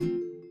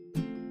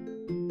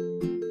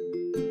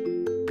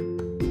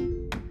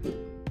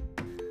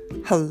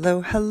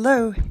Hello,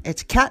 hello.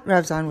 It's Kat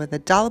Revs on with a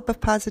dollop of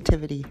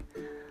positivity.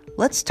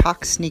 Let's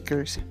talk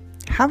sneakers.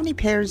 How many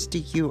pairs do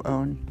you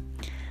own?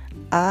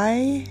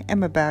 I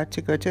am about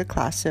to go to a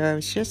class, so I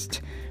was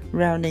just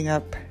rounding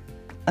up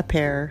a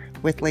pair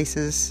with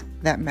laces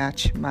that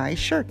match my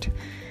shirt.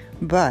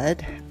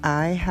 But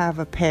I have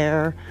a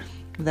pair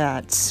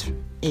that's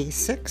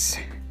Asics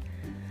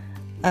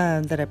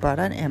that I bought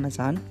on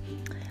Amazon.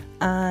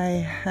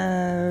 I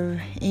have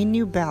a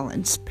New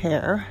Balance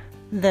pair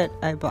that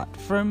I bought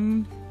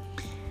from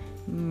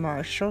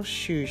Marshall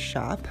Shoe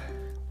Shop.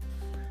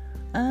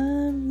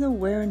 The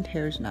wear and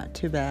tear is not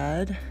too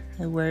bad.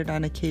 I wear it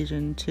on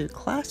occasion to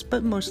class,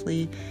 but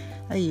mostly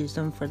I use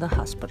them for the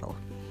hospital.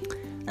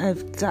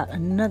 I've got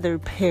another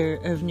pair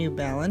of New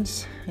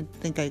Balance. I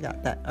think I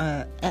got that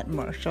at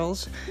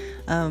Marshall's.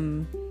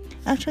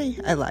 Actually,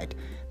 I lied.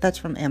 That's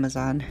from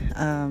Amazon.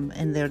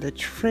 And they're the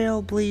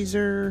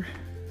Trailblazer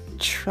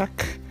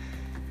Trek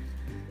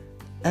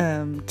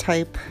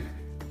type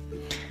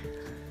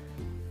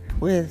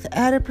with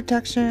added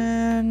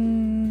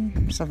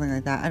protection, something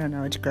like that. I don't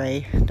know, it's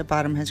gray. The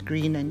bottom has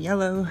green and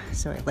yellow,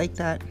 so I like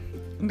that.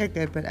 They're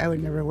good, but I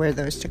would never wear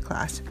those to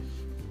class.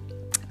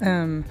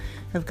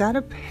 I've got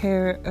a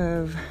pair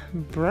of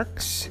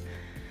Brooks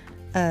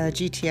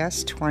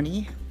GTS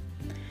 20.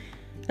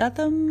 Got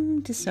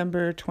them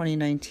December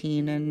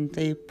 2019, and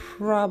they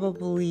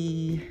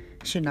probably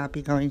should not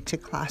be going to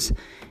class,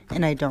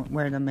 and I don't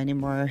wear them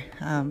anymore.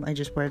 I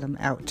just wear them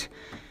out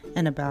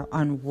and about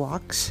on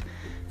walks.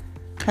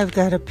 I've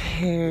got another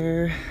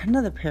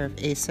pair of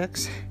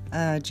Asics,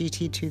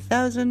 GT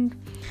 2000.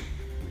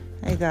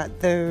 I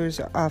got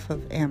those off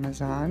of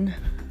Amazon.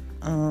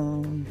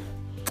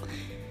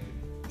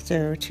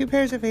 So 2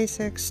 pairs of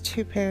Asics,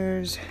 2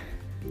 pairs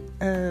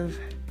of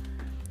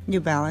New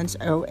Balance.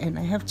 Oh, and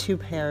I have 2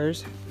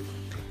 pairs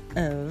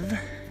of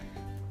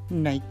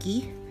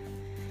Nike.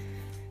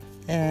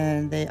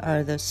 And they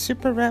are the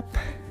Super Rep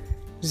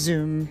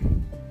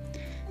Zoom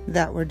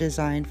that were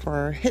designed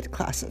for HIIT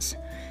classes.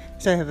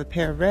 So I have a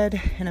pair of red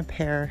and a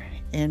pair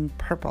in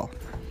purple.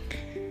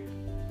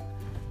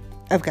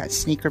 I've got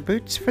sneaker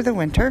boots for the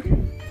winter.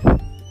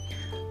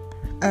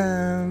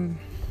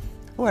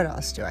 What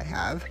else do I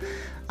have?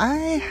 I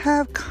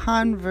have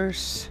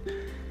Converse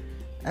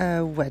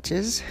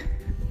wedges.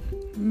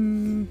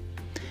 And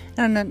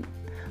then,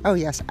 oh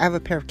yes, I have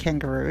a pair of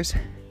Kangaroos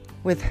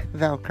with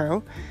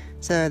Velcro.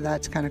 So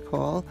that's kind of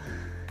cool.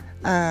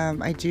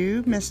 I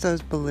do miss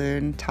those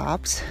balloon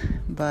tops,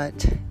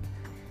 but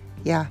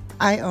yeah,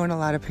 I own a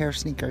lot of pair of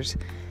sneakers.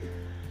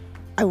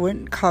 I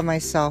wouldn't call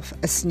myself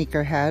a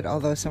sneakerhead,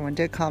 although someone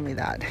did call me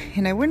that.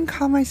 And I wouldn't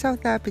call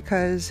myself that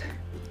because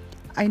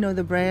I know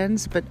the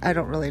brands, but I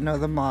don't really know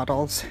the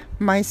models.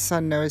 My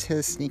son knows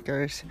his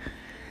sneakers,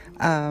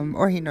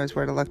 or he knows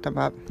where to look them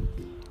up.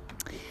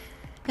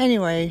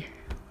 Anyway,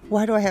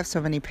 why do I have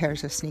so many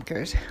pairs of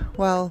sneakers?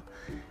 Well,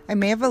 I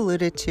may have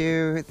alluded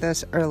to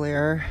this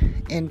earlier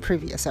in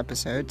previous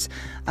episodes,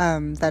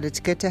 that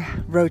it's good to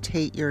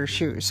rotate your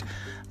shoes.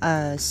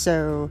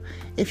 So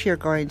if you're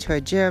going to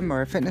a gym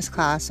or a fitness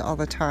class all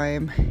the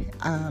time,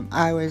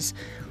 I was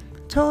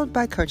told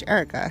by Coach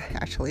Erica,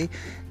 actually,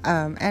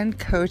 and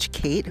Coach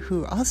Kate,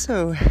 who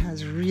also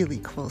has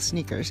really cool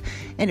sneakers.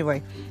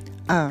 Anyway,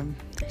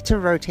 to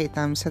rotate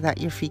them so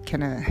that your feet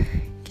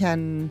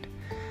can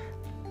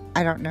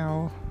I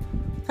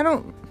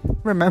don't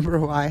remember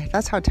why.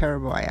 That's how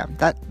terrible I am.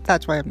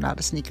 That's why I'm not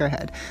a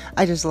sneakerhead.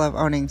 I just love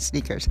owning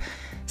sneakers.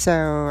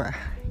 So,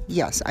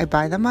 yes, I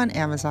buy them on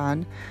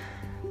Amazon.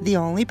 The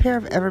only pair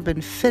I've ever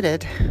been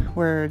fitted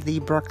were the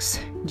Brooks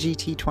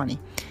GT20.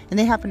 And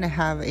they happen to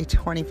have a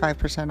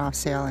 25% off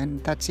sale,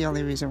 and that's the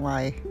only reason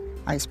why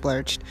I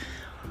splurged.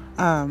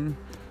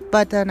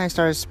 But then I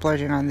started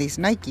splurging on these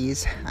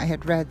Nikes. I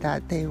had read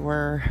that they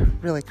were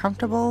really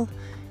comfortable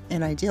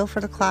and ideal for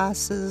the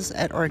classes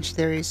at Orange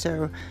Theory,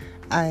 so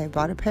I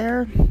bought a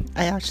pair.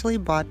 I actually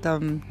bought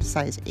them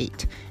size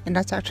 8, and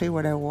that's actually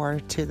what I wore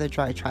to the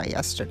dry try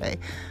yesterday.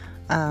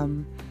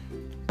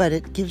 But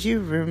it gives you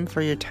room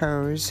for your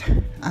toes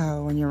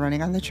when you're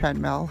running on the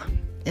treadmill.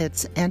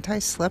 It's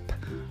anti-slip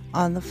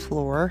on the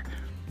floor,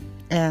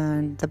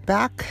 and the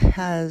back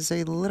has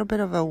a little bit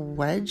of a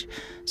wedge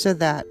so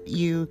that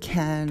you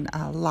can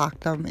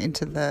lock them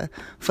into the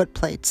foot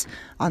plates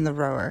on the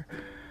rower.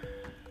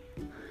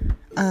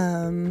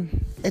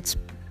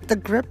 The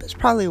grip is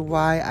probably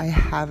why I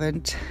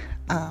haven't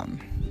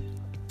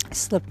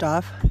slipped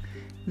off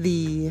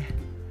the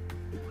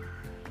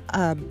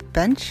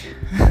bench,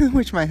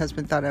 which my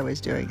husband thought I was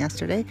doing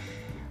yesterday.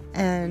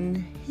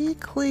 And he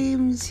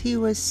claims he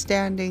was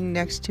standing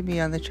next to me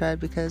on the tread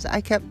because I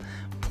kept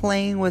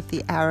playing with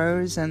the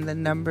arrows and the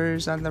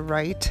numbers on the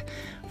right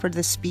for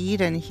the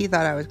speed, and he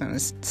thought I was going to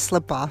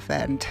slip off,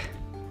 and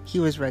he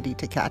was ready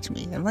to catch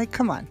me. I'm like,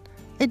 come on,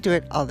 I do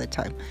it all the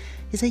time.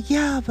 He's like,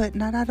 yeah, but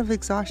not out of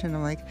exhaustion.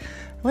 I'm like,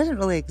 I wasn't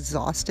really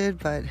exhausted,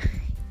 but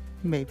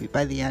maybe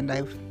by the end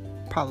I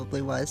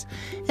probably was.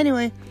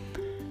 Anyway,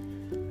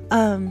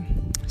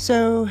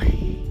 so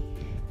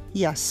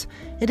yes,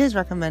 it is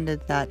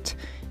recommended that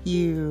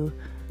you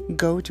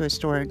go to a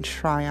store and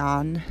try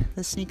on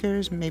the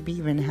sneakers, maybe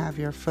even have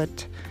your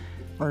foot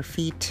or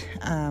feet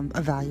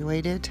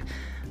evaluated,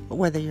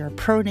 whether you're a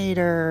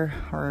pronator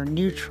or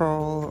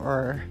neutral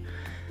or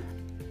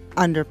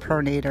under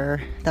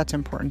pronator. That's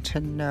important to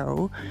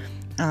know.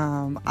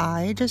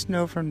 I just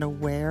know from the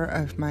wear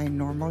of my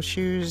normal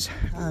shoes,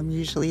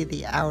 usually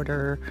the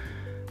outer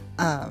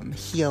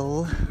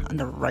heel on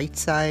the right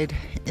side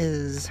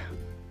is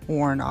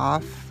worn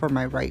off for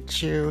my right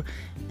shoe,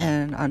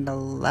 and on the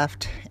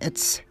left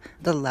it's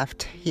the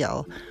left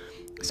heel.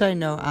 So I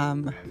know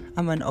I'm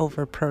an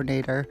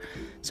overpronator.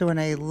 So when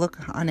I look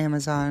on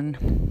Amazon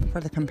for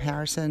the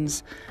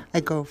comparisons, I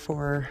go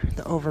for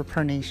the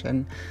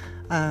overpronation.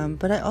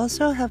 But I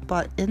also have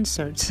bought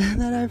inserts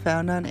that I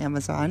found on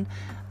Amazon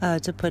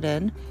to put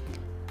in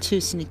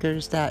to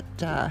sneakers that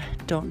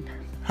don't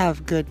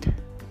have good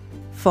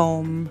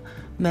foam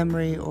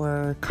memory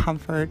or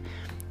comfort,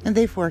 and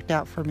they've worked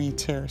out for me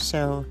too.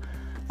 So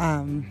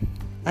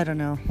I don't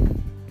know,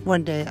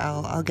 one day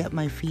I'll get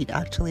my feet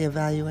actually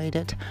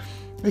evaluated.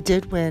 I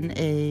did win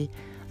a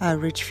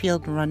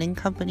Richfield Running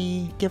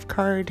Company gift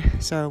card,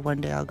 so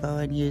one day I'll go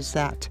and use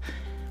that.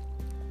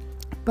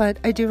 But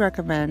I do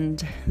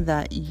recommend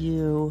that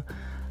you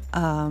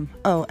and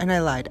I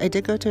lied, I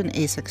did go to an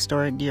ASICS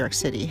store in New York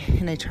City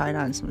and I tried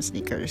on some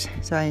sneakers,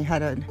 so I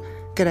had a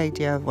good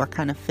idea of what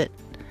kind of fit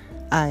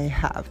I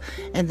have.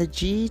 And the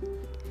GTS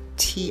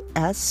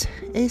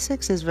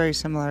ASICS is very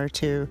similar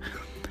to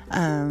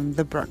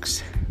the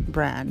Brooks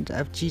brand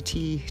of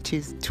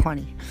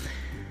GT220.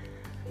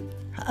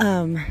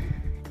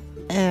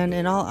 And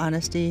in all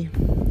honesty,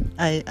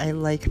 I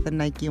like the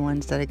Nike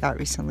ones that I got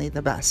recently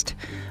the best,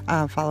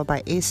 followed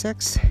by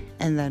ASICS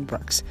and then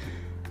Brooks.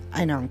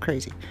 I know I'm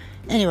crazy.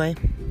 Anyway,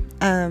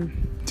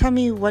 tell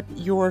me what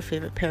your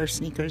favorite pair of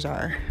sneakers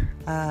are.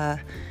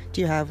 Do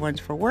you have ones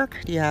for work?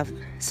 Do you have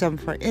some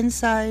for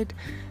inside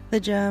the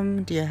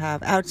gym? Do you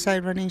have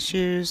outside running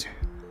shoes?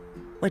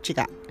 What you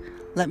got?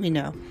 Let me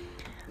know.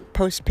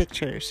 Post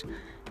pictures.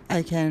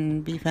 I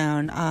can be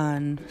found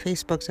on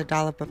Facebook's A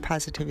Dollop of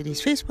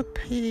Positivity's Facebook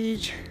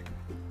page,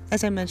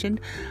 as I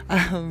mentioned.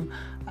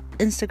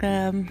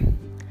 Instagram.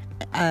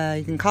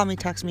 You can call me,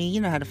 text me.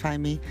 You know how to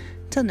find me.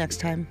 Till next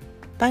time.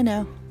 Bye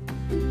now.